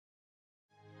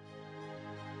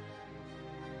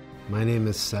My name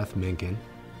is Seth Minkin.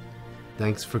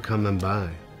 Thanks for coming by.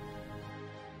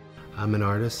 I'm an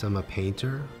artist, I'm a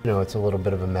painter. You know, it's a little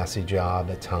bit of a messy job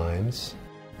at times,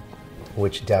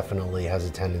 which definitely has a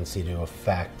tendency to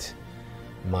affect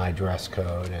my dress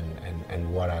code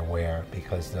and what I wear,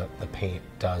 because the paint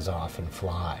does often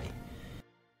fly.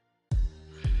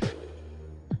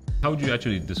 How would you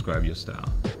actually describe your style?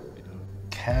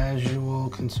 Casual,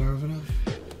 conservative.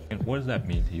 And what does that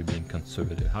mean to you, being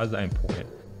conservative? How is that important?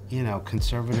 You know,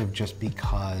 conservative just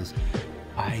because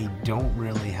I don't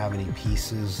really have any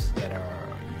pieces that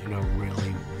are, you know,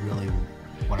 really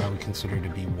what I would consider to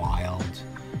be wild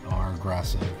or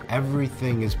aggressive.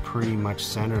 Everything is pretty much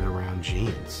centered around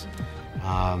jeans.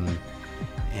 I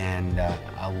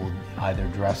will either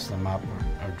dress them up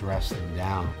or dress them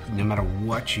down. No matter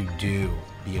what you do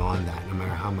beyond that, no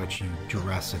matter how much you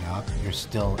dress it up, you're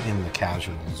still in the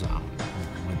casual zone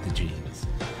with the jeans.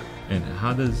 And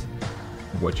how does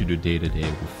what you do day to day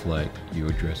reflect your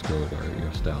dress code or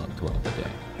your style throughout the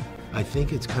day? I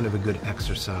think it's kind of a good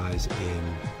exercise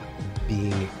in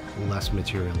being less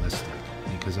materialistic,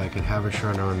 because I can have a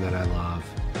shirt on that I love,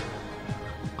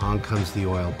 on comes the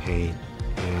oil paint,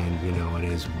 and you know, it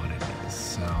is what it is.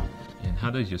 So. And how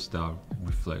does your style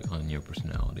reflect on your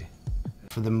personality?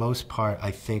 For the most part,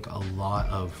 I think a lot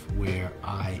of where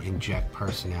I inject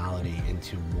personality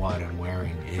into what I'm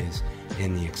wearing is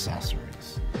in the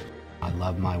accessories. I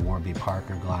love my Warby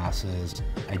Parker glasses.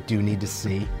 I do need to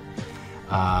see.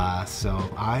 So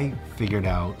I figured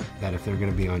out that if they're going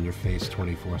to be on your face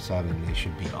 24/7, they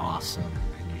should be awesome,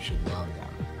 and you should love them.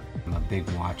 I'm a big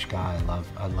watch guy.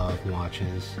 I love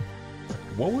watches.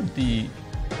 What would the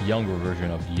younger version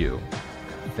of you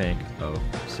think of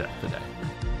Seth today?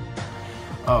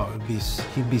 Oh,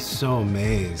 he'd be so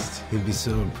amazed. He'd be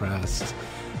so impressed.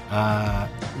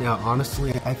 Now,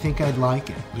 honestly, I think I'd like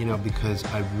it, you know, because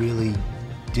I really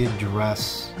did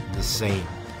dress the same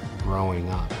growing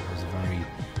up.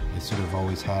 I sort of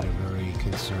always had a very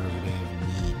conservative,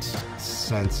 neat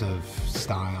sense of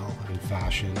style and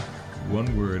fashion.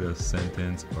 One word, a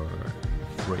sentence, or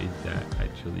phrase that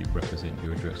actually represent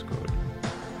your dress code?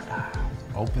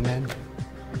 Open-ended,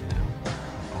 you know,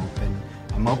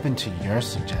 I'm open to your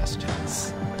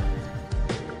suggestions.